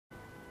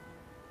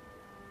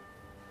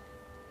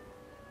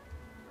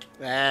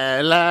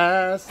At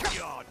last.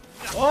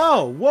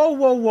 Oh,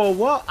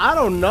 whoa. I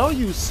don't know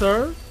you,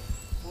 sir.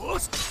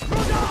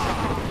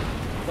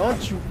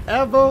 Don't you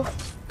ever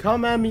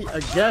come at me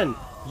again,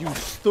 you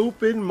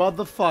stupid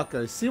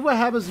motherfucker. See what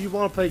happens if you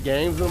want to play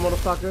games with a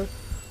motherfucker?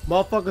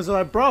 Motherfuckers are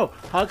like, bro,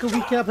 how come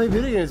we can't play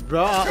video games,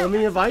 bro? Let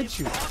me invite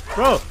you.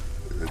 Bro,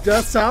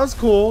 that sounds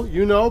cool,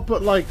 you know,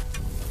 but like,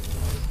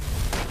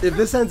 if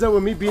this ends up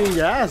with me beating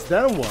your ass,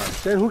 then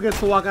what? Then who gets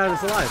to walk out of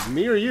this alive?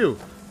 Me or you?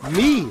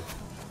 Me!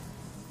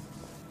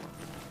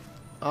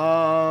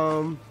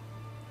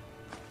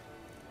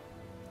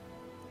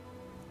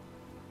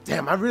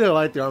 Damn, I really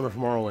like the Armor for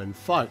Morrowind.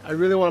 Fuck, I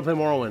really want to play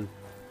Morrowind.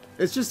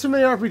 It's just too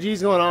many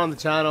RPGs going on the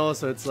channel,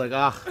 so it's like,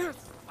 I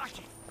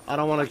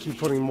don't want to keep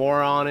putting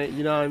more on it,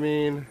 you know what I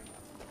mean?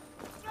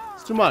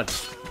 It's too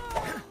much.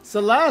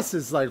 Celeste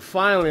is like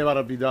finally about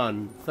to be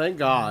done. Thank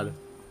God.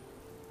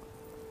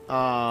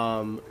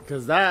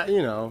 Cause that,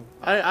 you know,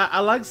 I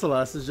like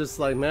Celeste. It's just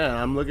like, man,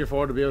 I'm looking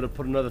forward to be able to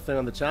put another thing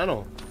on the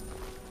channel.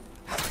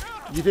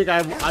 You think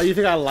I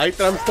like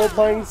that I'm still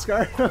playing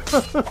Skyrim?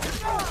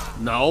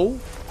 No.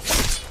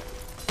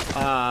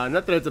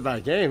 Not that it's a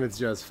bad game. It's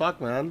just fuck,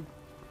 man.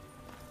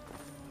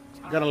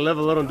 Gotta live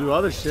a little and do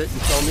other shit. You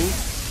feel me?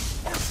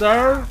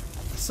 Sir.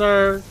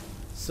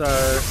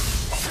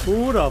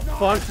 Who the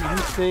fuck do you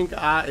think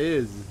I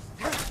is?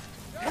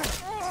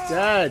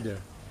 Dead.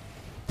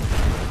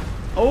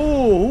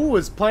 Oh, who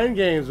was playing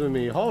games with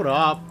me? Hold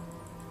up.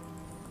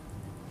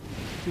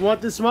 You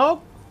want this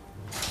smoke?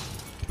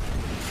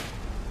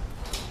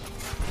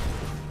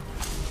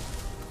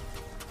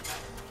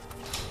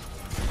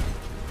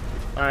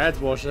 Alright, that's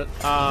bullshit.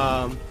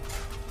 Come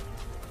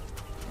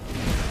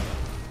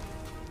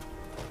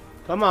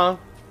on.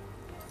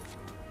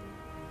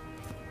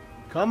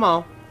 Come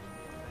on.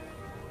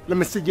 Let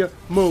me see you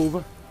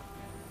move.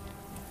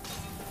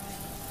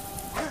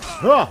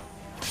 Huh.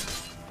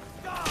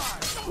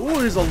 Ooh,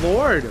 he's a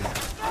lord.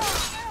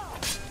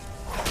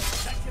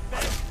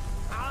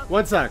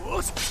 One sec.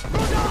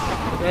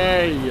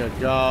 There you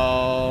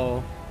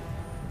go.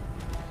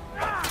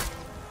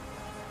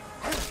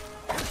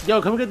 Yo,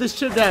 come get this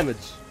chip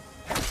damage.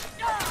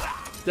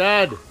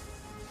 Dead.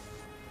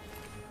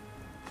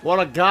 What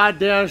a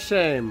goddamn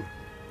shame.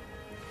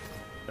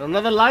 In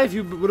another life,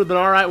 you would have been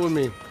alright with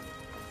me.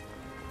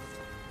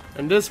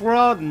 In this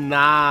world,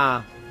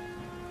 nah.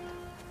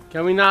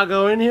 Can we not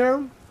go in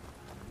here?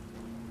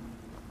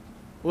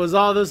 Was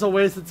all this a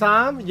waste of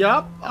time?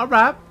 Yup.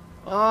 Alright.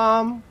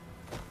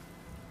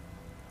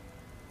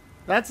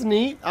 That's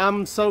neat.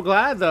 I'm so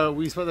glad, though,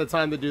 we spent the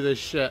time to do this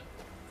shit.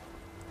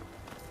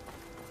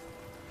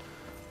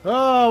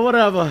 Oh,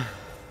 whatever.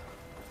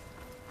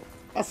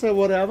 I said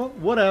whatever.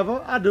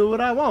 Whatever. I do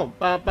what I want.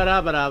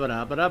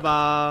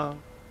 Ba-ba-da-ba-da-ba-da-ba-da-ba.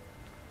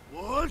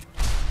 What?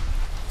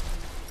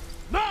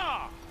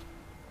 Nah!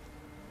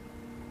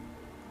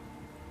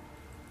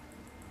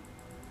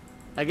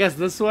 I guess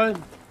this way?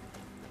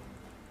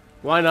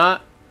 Why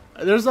not?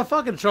 There's a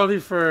fucking trophy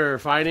for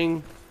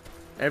fighting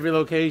every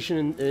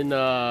location in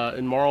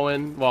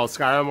Morrowind. Well,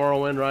 Skyrim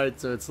Morrowind, right?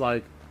 So it's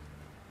like,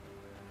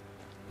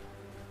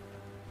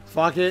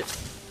 fuck it.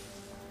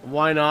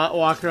 Why not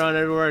walk around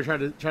everywhere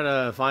and try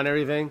to find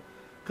everything?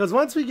 Because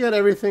once we get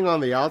everything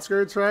on the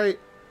outskirts, right,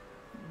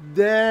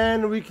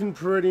 then we can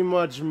pretty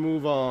much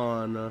move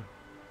on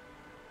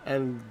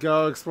and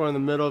go explore in the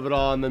middle of it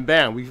all, and then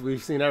bam,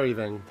 we've seen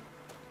everything.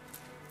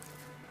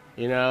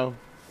 You know?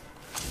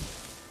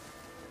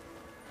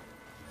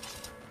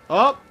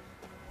 Oh!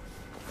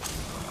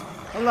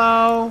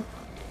 Hello!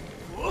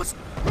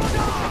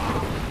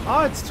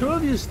 Oh, it's two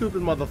of you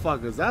stupid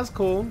motherfuckers. That's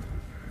cool.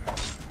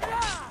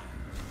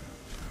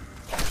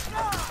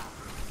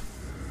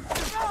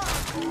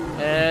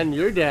 And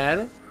you're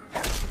dead.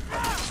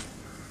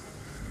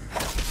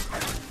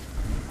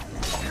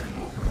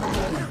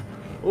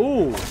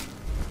 Ooh.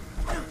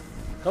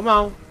 Come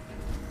on.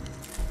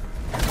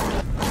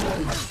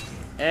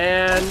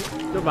 And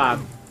goodbye.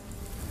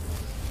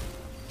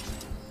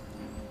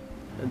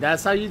 And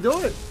that's how you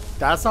do it.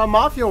 That's how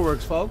Mafia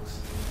works, folks.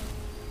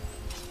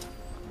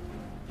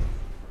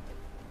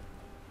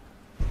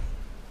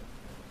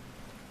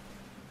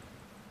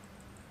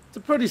 It's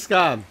a pretty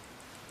scam.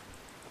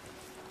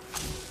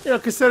 You know,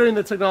 considering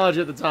the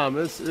technology at the time,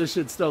 this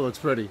shit still looks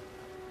pretty.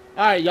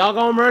 Alright, y'all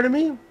gonna murder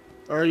me?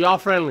 Or are y'all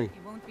friendly?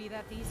 It won't be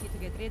that easy to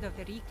get rid of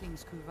the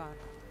Reeklings, Kuvar.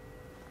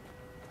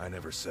 I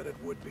never said it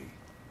would be,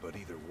 but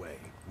either way,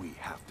 we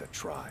have to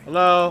try.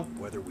 Hello?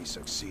 Whether we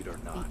succeed or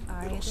not,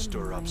 The it'll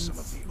stir up some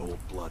of Idolines. the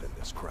old blood in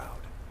this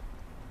crowd.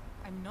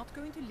 I'm not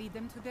going to lead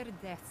them to their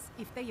deaths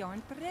if they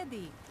aren't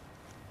ready.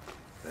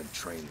 Then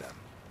train them.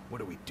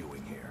 What are we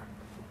doing here?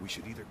 We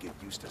should either get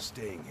used to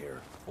staying here,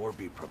 or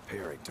be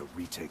preparing to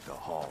retake the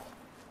hall.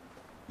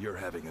 You're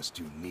having us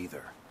do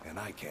neither, and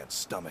I can't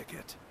stomach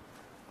it.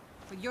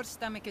 But your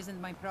stomach isn't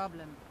my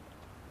problem.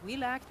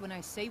 We'll act when I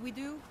say we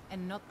do,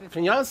 and not before.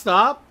 Can y'all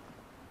stop?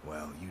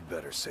 Well, you'd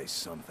better say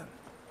something.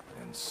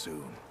 And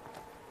soon.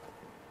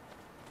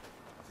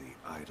 The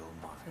idle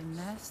The minds.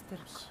 master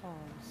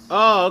calls.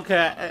 Oh,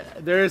 okay.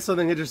 There is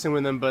something interesting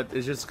with them, but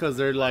it's just because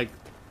they're like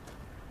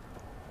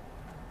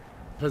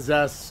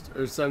possessed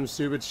or some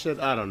stupid shit.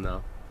 I don't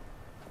know.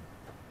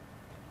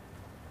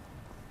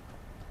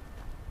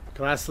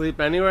 Can I sleep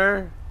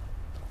anywhere?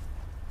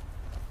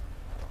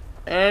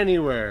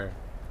 Anywhere.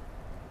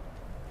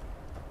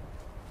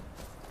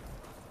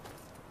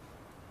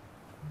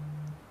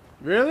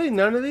 Really?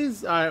 None of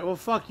these? Alright, well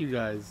fuck you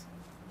guys.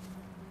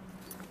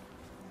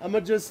 I'ma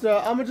just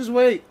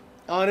wait.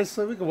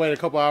 Honestly, we can wait a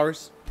couple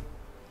hours.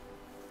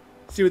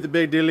 See what the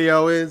big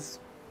dealio is.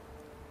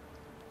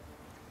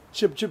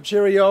 Chip chip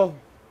cheerio.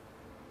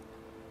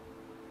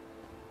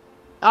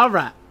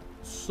 Alright.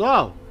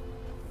 So.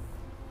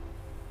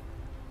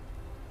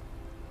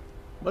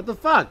 What the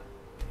fuck?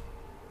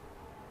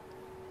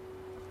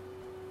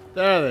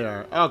 There they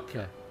are.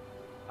 Okay.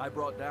 I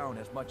brought down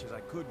as much as I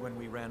could when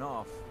we ran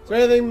off. Is there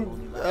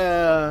anything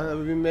that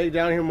would be made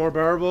down here more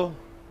bearable?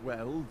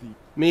 Well,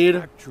 Mead?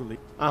 actually,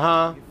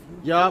 Uh-huh.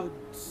 Yup.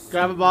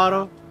 Grab a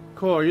bottle.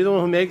 Cool. Are you the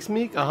one who makes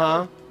meat?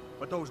 Uh-huh.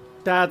 but those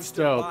That's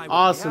dope.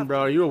 Awesome,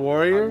 bro. Are you a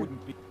warrior?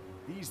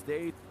 These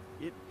days,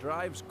 it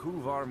drives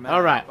Kuvar mad.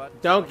 Alright.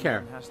 But Don't someone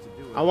care. has to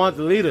do it. I want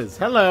the leaders.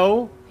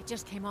 Hello. It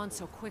just came on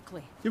so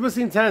quickly. You must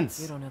seem You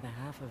tense. don't know the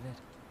half of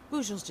it.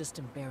 Bujel's just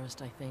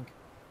embarrassed, I think.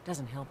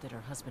 Doesn't help that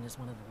her husband is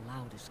one of the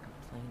loudest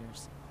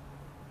complainers.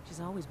 She's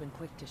always been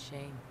quick to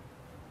shame.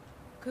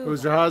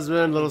 Who's your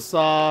husband? A little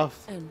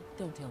soft. And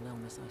don't tell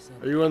Elmas I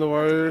said. Are you one of the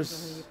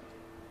warriors?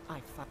 I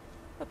fought,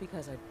 but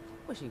because I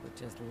wish he would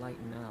just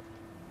lighten up.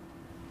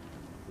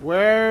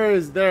 Where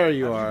is... There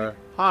you are.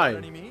 Hi.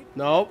 Any meat?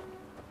 Nope.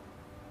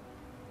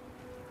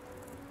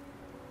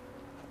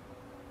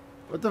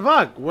 What the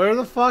fuck? Where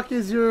the fuck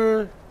is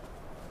your...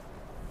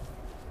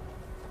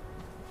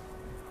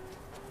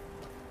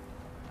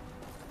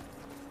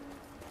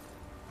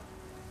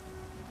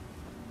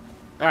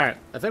 Alright,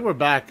 I think we're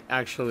back,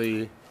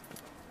 actually,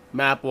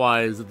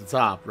 map-wise at the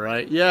top,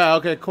 right? Yeah,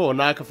 okay, cool.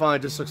 Now I can finally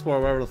just explore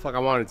wherever the fuck I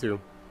wanted to.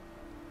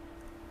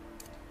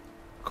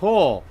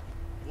 Cool.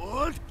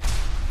 What?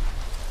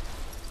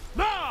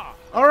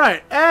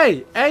 Alright,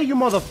 hey! Hey, you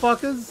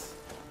motherfuckers!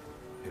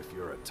 If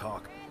you're a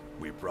talk,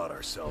 we brought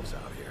ourselves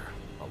out here,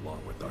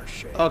 along with our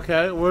shame.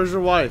 Okay, where's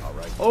your wife? All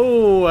right.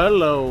 Oh,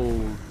 hello.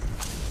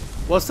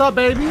 What's up,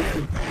 baby?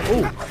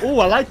 Ooh,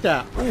 I like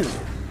that. Ooh.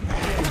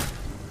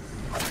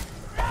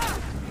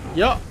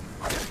 Yup.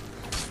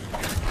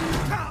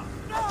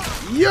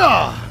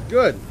 Yeah,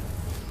 good.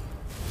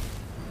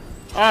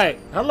 Alright,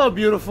 hello,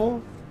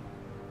 beautiful.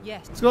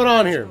 Yes. What's going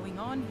on here? What's going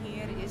on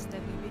here is that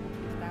we've been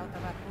kicked out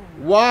of our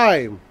home.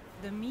 Why?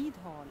 The mead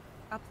hall,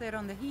 up there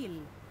on the hill.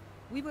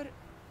 We were...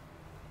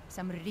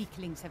 Some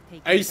reeklings have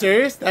taken Are you it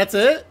serious? That's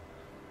it?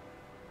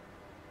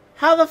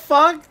 How the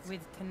fuck? with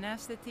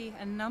tenacity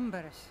and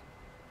numbers.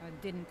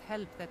 It didn't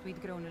help that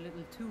we'd grown a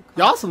little too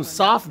Y'all some comfortable,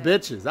 soft like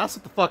that. bitches. That's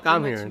what the fuck Too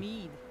I'm much hearing.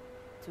 mead,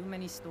 too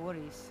many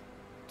stories,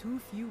 too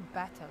few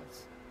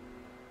battles.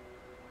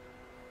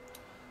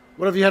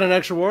 What if you had an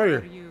extra Are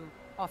warrior? you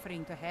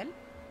offering to help?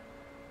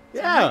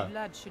 Yeah. Some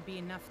blood should be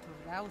enough to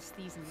rouse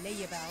these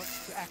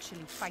layabouts to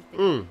actually fight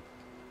them.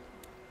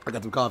 I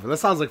got some coffee. That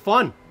sounds like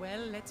fun. Well,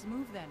 let's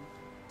move then.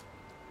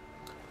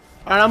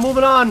 Alright, I'm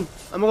moving on.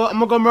 I'm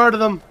gonna go murder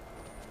them.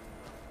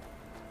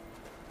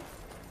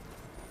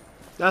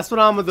 That's what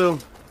I'm gonna do.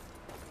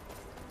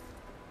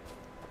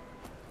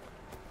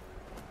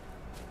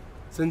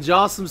 Since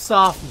y'all some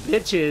soft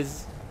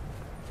bitches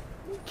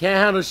can't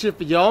handle shit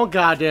for your own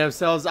goddamn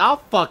selves, I'll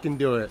fucking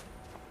do it.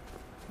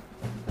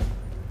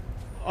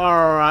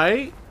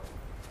 Alright.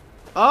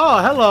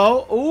 Oh,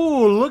 hello.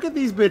 Ooh, look at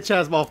these bitch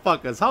ass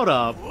motherfuckers. Hold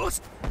up.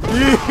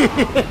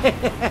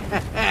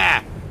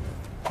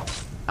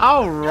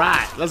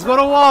 Alright, let's go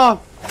to war.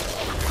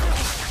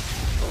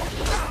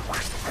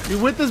 You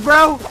with this,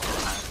 bro?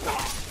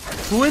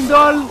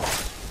 Twindle.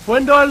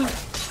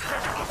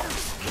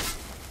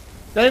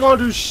 They ain't gonna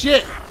do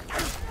shit.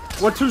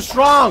 We're too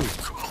strong.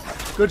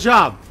 Good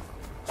job.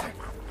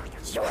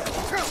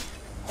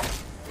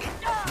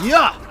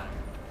 Yeah.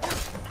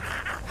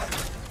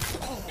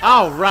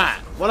 Alright.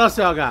 What else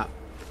y'all got?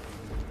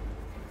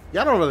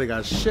 Y'all don't really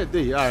got shit, do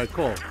you? Alright,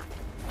 cool.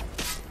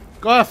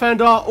 Go ahead,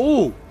 Fendor.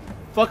 Ooh.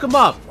 Fuck him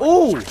up.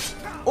 Ooh.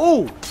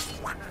 Ooh.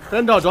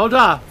 Fendor, don't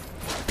die.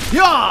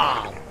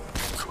 Yeah.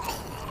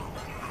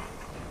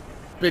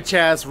 Bitch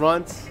ass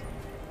runts.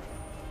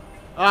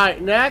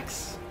 Alright,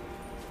 next.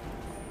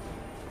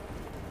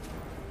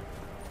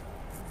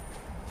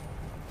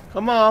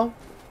 Come on.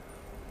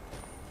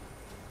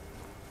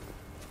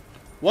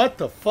 What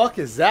the fuck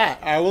is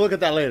that? Alright, we'll look at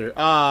that later.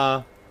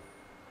 I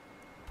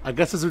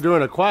guess as we're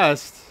doing a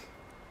quest.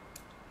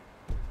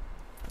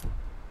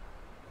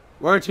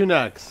 Where to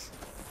next?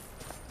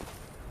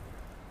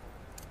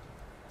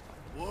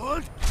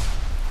 What?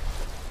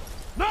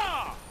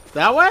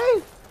 That way?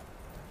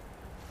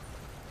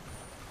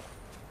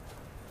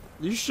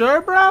 You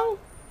sure, bro?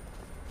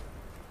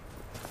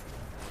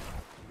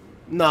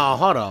 No,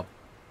 hold up.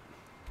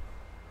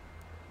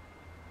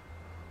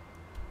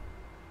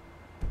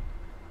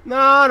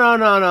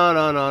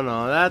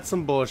 No. That's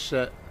some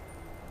bullshit.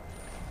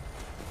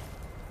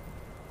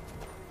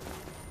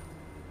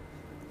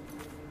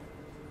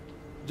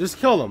 Just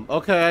kill them.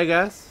 Okay, I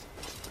guess.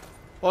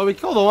 Well, we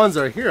kill the ones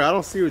that are here. I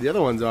don't see where the other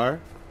ones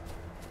are.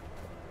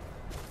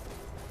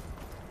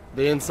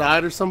 They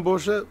inside or some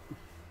bullshit?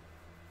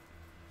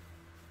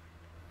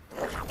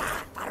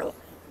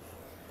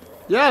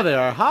 Yeah, they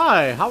are.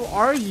 Hi, how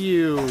are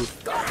you?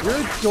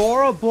 You're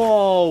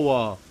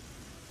adorable.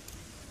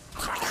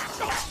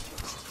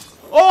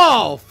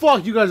 Oh,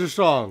 fuck, you guys are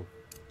strong.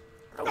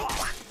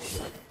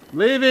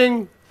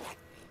 Leaving.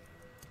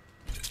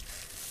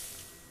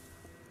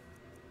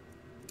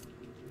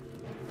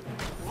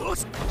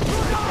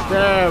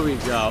 There we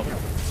go.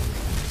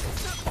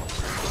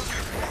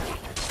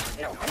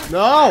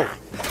 No!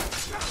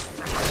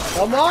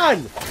 Come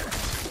on!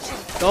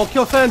 Don't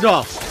kill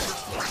Fendel!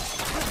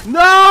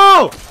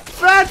 No!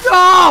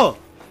 Fendel!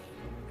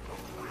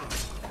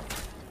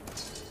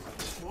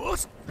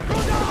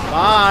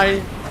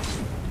 Bye!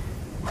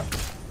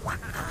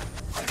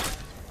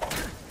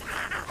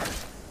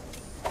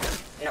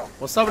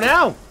 What's up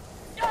now?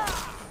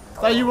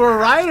 Thought you were a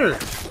rider.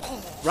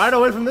 Ride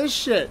away from this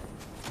shit.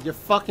 You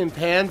fucking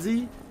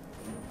pansy.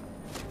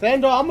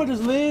 Fandor, I'm gonna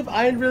just leave.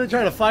 I ain't really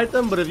trying to fight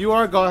them, but if you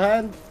are, go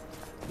ahead.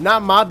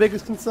 Not my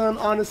biggest concern,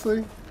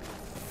 honestly.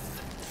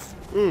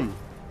 I'm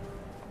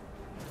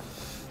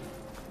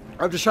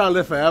just trying to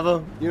live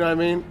forever. You know what I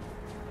mean?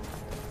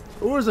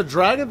 Ooh, there's a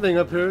dragon thing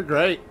up here.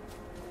 Great.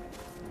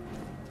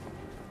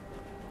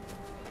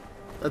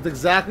 That's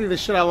exactly the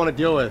shit I want to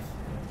deal with.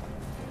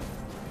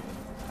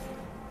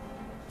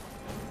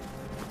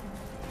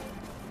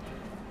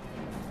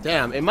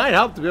 Damn, it might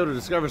help to be able to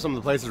discover some of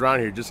the places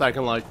around here, just so I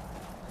can, like,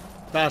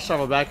 fast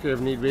travel back here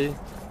if need be.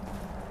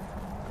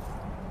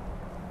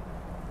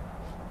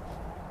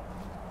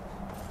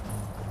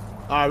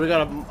 Alright, we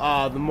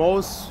got the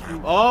most...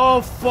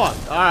 Oh, fuck.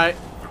 Alright.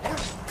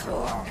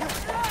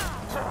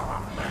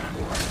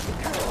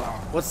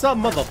 What's up,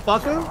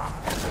 motherfucker?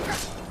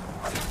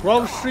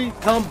 Grove Street,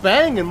 come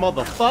banging,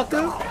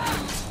 motherfucker.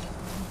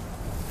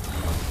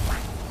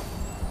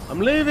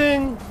 I'm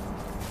leaving.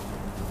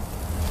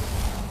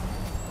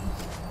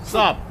 What's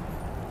up?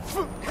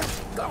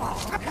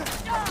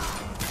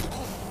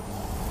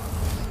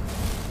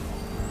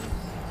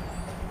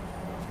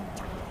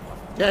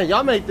 Yeah,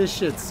 y'all make this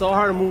shit so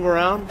hard to move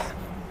around.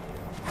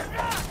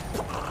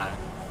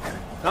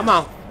 Come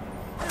on.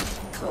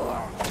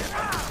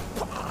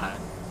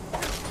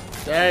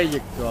 There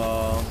you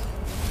go.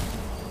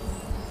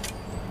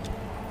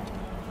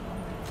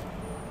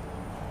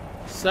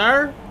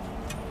 Sir?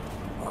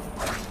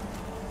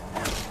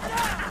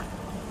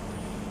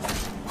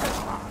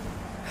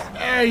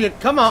 There you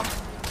come on.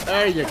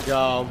 There you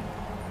go.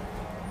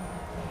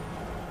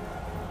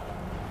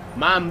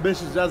 My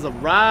ambitions as a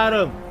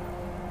rider.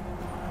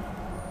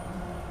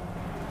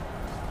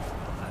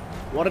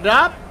 Want to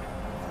die?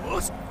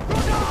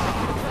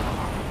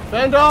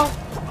 Fendor?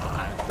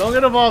 Don't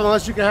get involved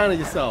unless you can handle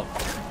yourself.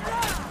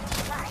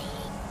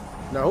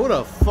 Now who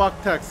the fuck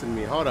texted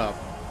me? Hold up.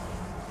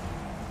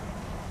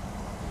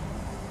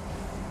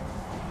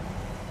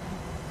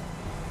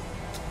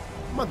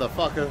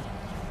 Motherfucker.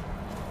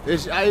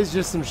 It's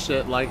just some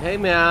shit like, hey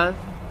man,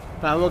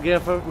 if I'm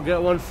gonna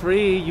get one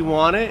free, you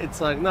want it?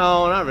 It's like,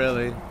 no, not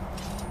really.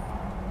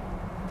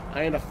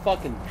 I ain't a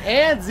fucking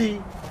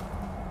pansy.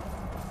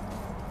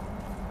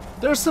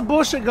 There's some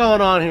bullshit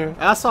going on here.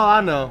 That's all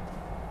I know.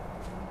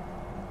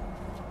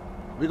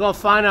 We gonna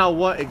find out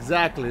what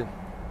exactly.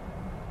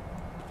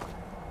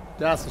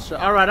 That's for sure.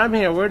 Alright, I'm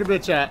here. Where the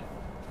bitch at?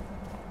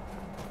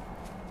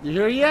 You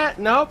here yet?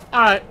 Nope.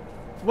 Alright.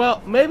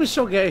 Well, maybe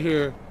she'll get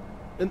here.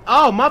 And,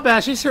 oh, my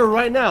bad. She's here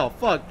right now.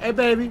 Fuck. Hey,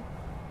 baby.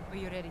 Are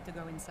you ready to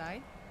go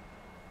inside?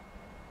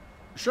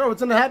 Sure,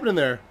 what's gonna happen in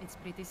there? It's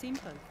pretty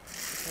simple.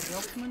 The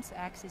Rothmund's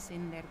axe is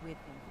in there with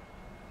him.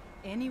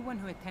 Anyone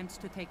who attempts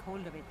to take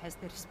hold of it has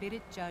their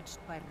spirit judged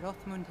by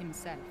Rothmund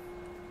himself.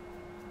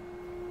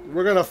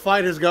 We're gonna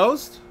fight his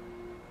ghost?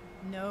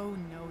 No,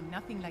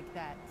 nothing like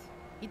that.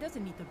 He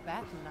doesn't need to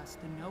battle us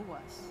to know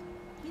us.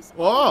 He's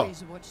Whoa.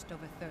 always watched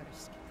over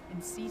Thirsk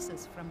and sees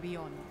us from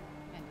beyond.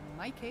 And in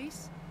my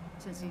case,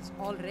 since he's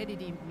already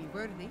deemed me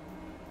worthy,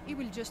 it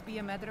will just be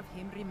a matter of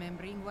him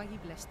remembering why he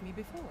blessed me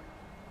before.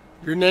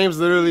 Your name's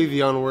literally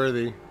the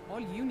Unworthy. All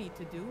you need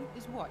to do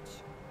is watch.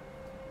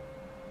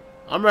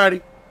 I'm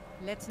ready.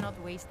 Let's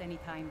not waste any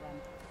time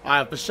then.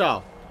 Alright, for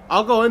sure.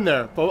 I'll go in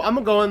there, but I'm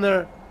gonna go in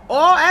there.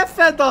 Oh,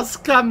 Fendor's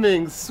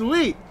coming.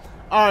 Sweet.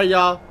 Alright,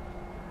 y'all.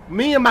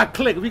 Me and my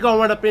clique, we gonna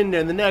run up in there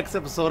in the next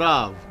episode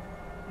of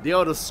The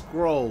Elder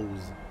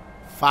Scrolls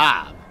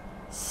 5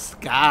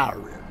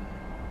 Skyrim.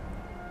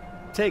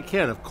 Take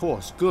care, and of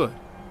course, good.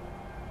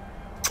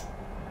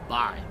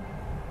 Bye.